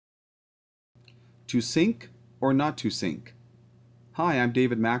To sync or not to sync? Hi, I'm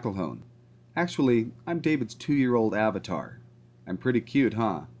David McElhone. Actually, I'm David's 2-year-old avatar. I'm pretty cute,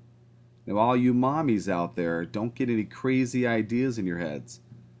 huh? Now all you mommies out there, don't get any crazy ideas in your heads.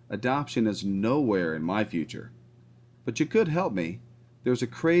 Adoption is nowhere in my future. But you could help me. There's a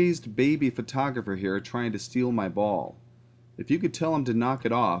crazed baby photographer here trying to steal my ball. If you could tell him to knock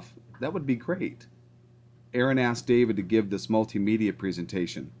it off, that would be great. Aaron asked David to give this multimedia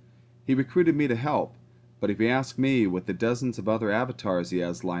presentation. He recruited me to help, but if you ask me, with the dozens of other avatars he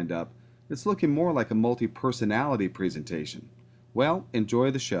has lined up, it's looking more like a multi-personality presentation. Well, enjoy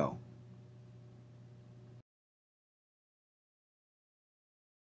the show.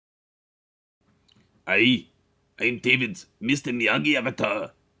 Hi, I'm David's Mr. Miyagi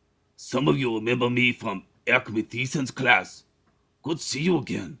avatar. Some of you remember me from Eric Matheson's class. Good to see you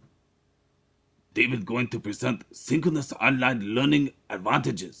again. David going to present synchronous online learning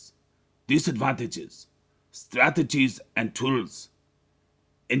advantages, disadvantages, strategies, and tools.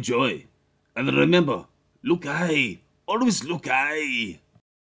 Enjoy. And remember, look high. Always look high.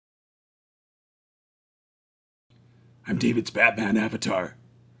 I'm David's Batman avatar.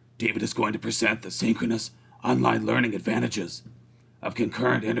 David is going to present the synchronous online learning advantages of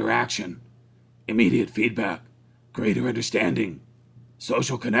concurrent interaction, immediate feedback, greater understanding,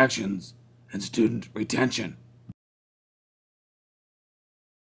 social connections, and student retention.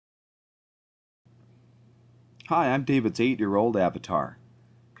 Hi, I'm David's 8-year-old avatar.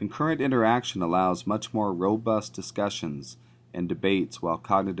 Concurrent interaction allows much more robust discussions and debates while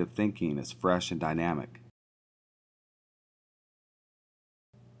cognitive thinking is fresh and dynamic.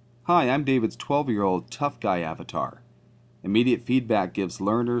 Hi, I'm David's 12-year-old tough guy avatar. Immediate feedback gives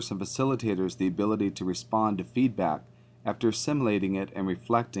learners and facilitators the ability to respond to feedback after assimilating it and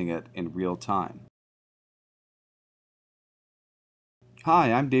reflecting it in real time.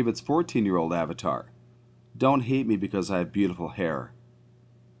 Hi, I'm David's 14-year-old avatar. Don't hate me because I have beautiful hair.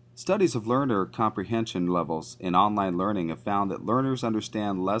 Studies of learner comprehension levels in online learning have found that learners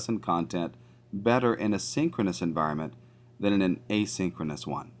understand lesson content better in a synchronous environment than in an asynchronous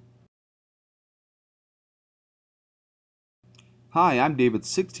one. Hi, I'm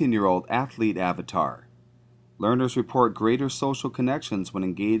David's 16-year-old athlete avatar. Learners report greater social connections when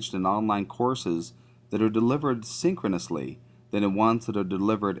engaged in online courses that are delivered synchronously than in ones that are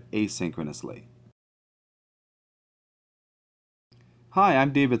delivered asynchronously. Hi,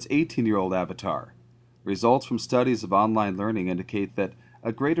 I'm David's 18-year-old avatar. Results from studies of online learning indicate that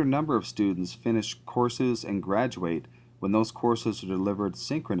a greater number of students finish courses and graduate when those courses are delivered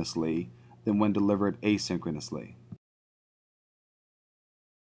synchronously than when delivered asynchronously.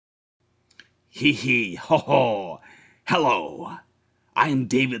 Hee hee, ho ho. Hello, I'm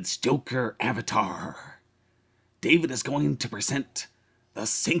David's Joker avatar. David is going to present the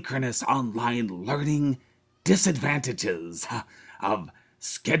synchronous online learning disadvantages of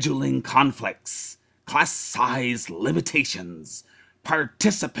scheduling conflicts, class size limitations,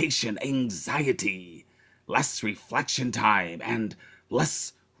 participation anxiety, less reflection time, and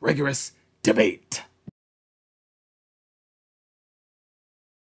less rigorous debate.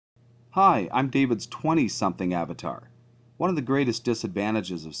 Hi, I'm David's 20-something avatar. One of the greatest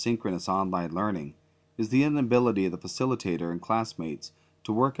disadvantages of synchronous online learning is the inability of the facilitator and classmates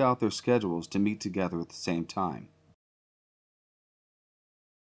to work out their schedules to meet together at the same time.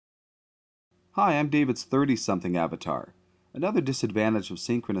 Hi, I'm David's 30-something avatar. Another disadvantage of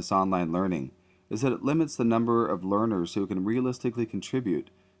synchronous online learning is that it limits the number of learners who can realistically contribute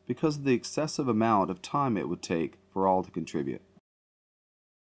because of the excessive amount of time it would take for all to contribute.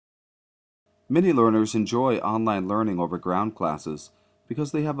 Many learners enjoy online learning over ground classes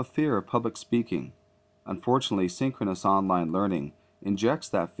because they have a fear of public speaking. Unfortunately, synchronous online learning injects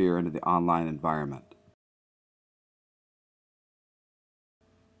that fear into the online environment.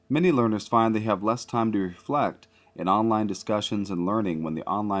 Many learners find they have less time to reflect in online discussions and learning when the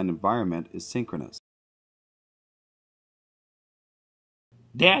online environment is synchronous.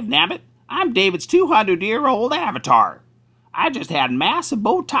 Dad-nabbit, I'm David's 200-year-old avatar. I just had massive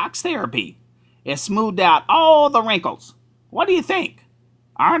Botox therapy. It smoothed out all the wrinkles. What do you think?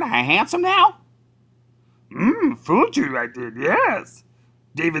 Aren't I handsome now? Fooled you, I did, yes.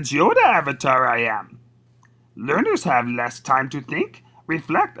 David's Yoda avatar I am. Learners have less time to think,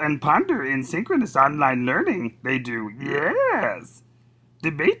 reflect, and ponder in synchronous online learning. They do, yes.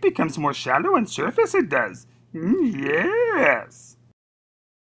 Debate becomes more shallow and surface it does. Yes.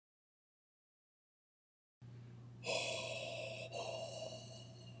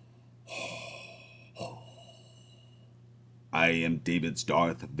 I am David's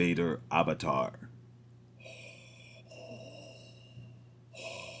Darth Vader avatar.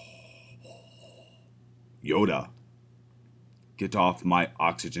 Yoda, get off my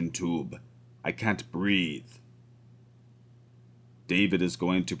oxygen tube. I can't breathe. David is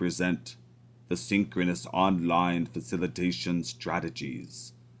going to present the synchronous online facilitation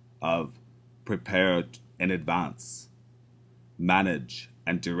strategies of prepare in advance, manage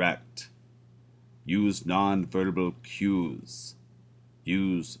and direct, use non-verbal cues,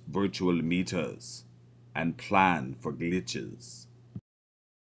 use virtual meters, and plan for glitches.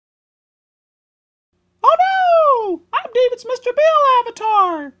 Oh no! I'm David's Mr. Bill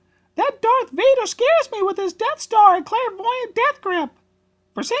avatar! That Darth Vader scares me with his Death Star and clairvoyant death grip.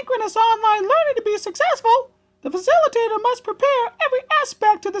 For synchronous online learning to be successful, the facilitator must prepare every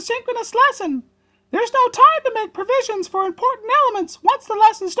aspect of the synchronous lesson. There's no time to make provisions for important elements once the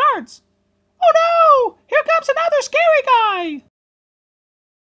lesson starts. Oh no! Here comes another scary guy!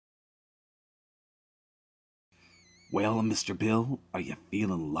 Well, Mr. Bill, are you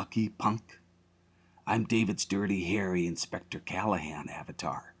feeling lucky, punk? I'm David's Dirty Harry Inspector Callahan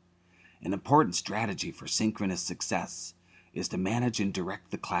avatar. An important strategy for synchronous success is to manage and direct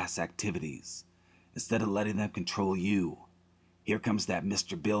the class activities, instead of letting them control you. Here comes that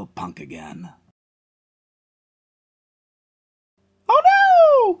Mr. Bill punk again. Oh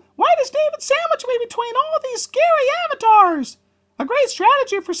no! Why does David sandwich me between all these scary avatars? A great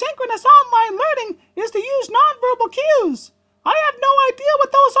strategy for synchronous online learning is to use nonverbal cues. I have no idea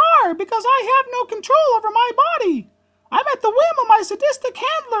what those are because I have no control over my body. I'm at the whim of my sadistic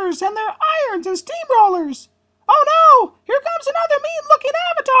handlers and their irons and steamrollers. Oh no! Here comes another mean-looking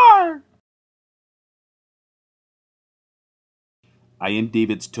avatar! I am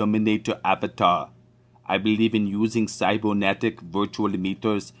David's Terminator avatar. I believe in using cybernetic virtual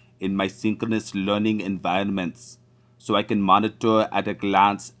meters in my synchronous learning environments, so I can monitor at a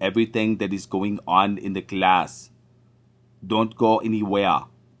glance everything that is going on in the class. Don't go anywhere,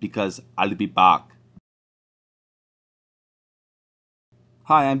 because I'll be back.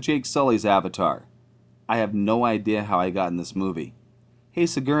 Hi, I'm Jake Sully's avatar. I have no idea how I got in this movie. Hey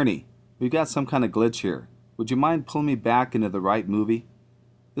Sigourney, we've got some kind of glitch here. Would you mind pulling me back into the right movie?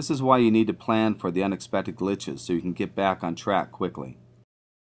 This is why you need to plan for the unexpected glitches so you can get back on track quickly.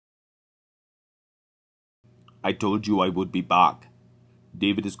 I told you I would be back.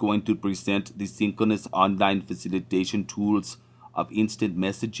 David is going to present the synchronous online facilitation tools of instant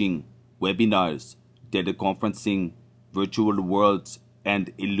messaging, webinars, data conferencing, virtual worlds,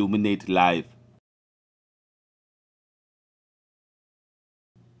 and Illuminate Live.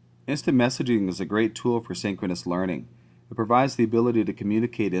 Instant messaging is a great tool for synchronous learning. It provides the ability to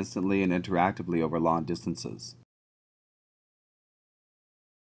communicate instantly and interactively over long distances.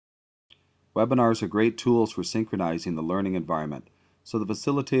 Webinars are great tools for synchronizing the learning environment, so the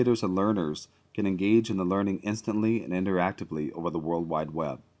facilitators and learners can engage in the learning instantly and interactively over the World Wide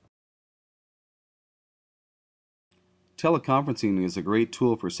Web. Teleconferencing is a great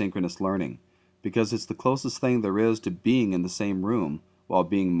tool for synchronous learning because it's the closest thing there is to being in the same room while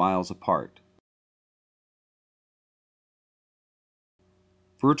being miles apart.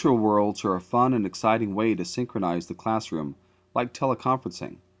 Virtual worlds are a fun and exciting way to synchronize the classroom, like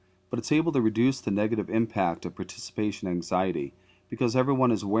teleconferencing, but it's able to reduce the negative impact of participation anxiety because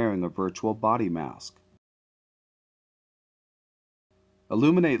everyone is wearing a virtual body mask.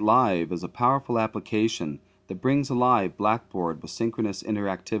 Illuminate Live is a powerful application that brings alive Blackboard with synchronous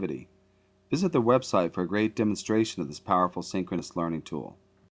interactivity. Visit their website for a great demonstration of this powerful synchronous learning tool.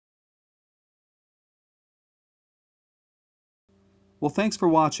 Well, thanks for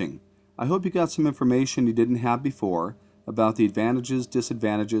watching. I hope you got some information you didn't have before about the advantages,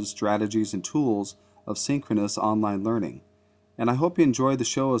 disadvantages, strategies, and tools of synchronous online learning. And I hope you enjoyed the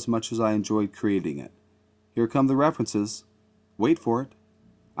show as much as I enjoyed creating it. Here come the references. Wait for it.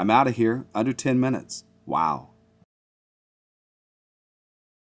 I'm out of here under 10 minutes. Wow.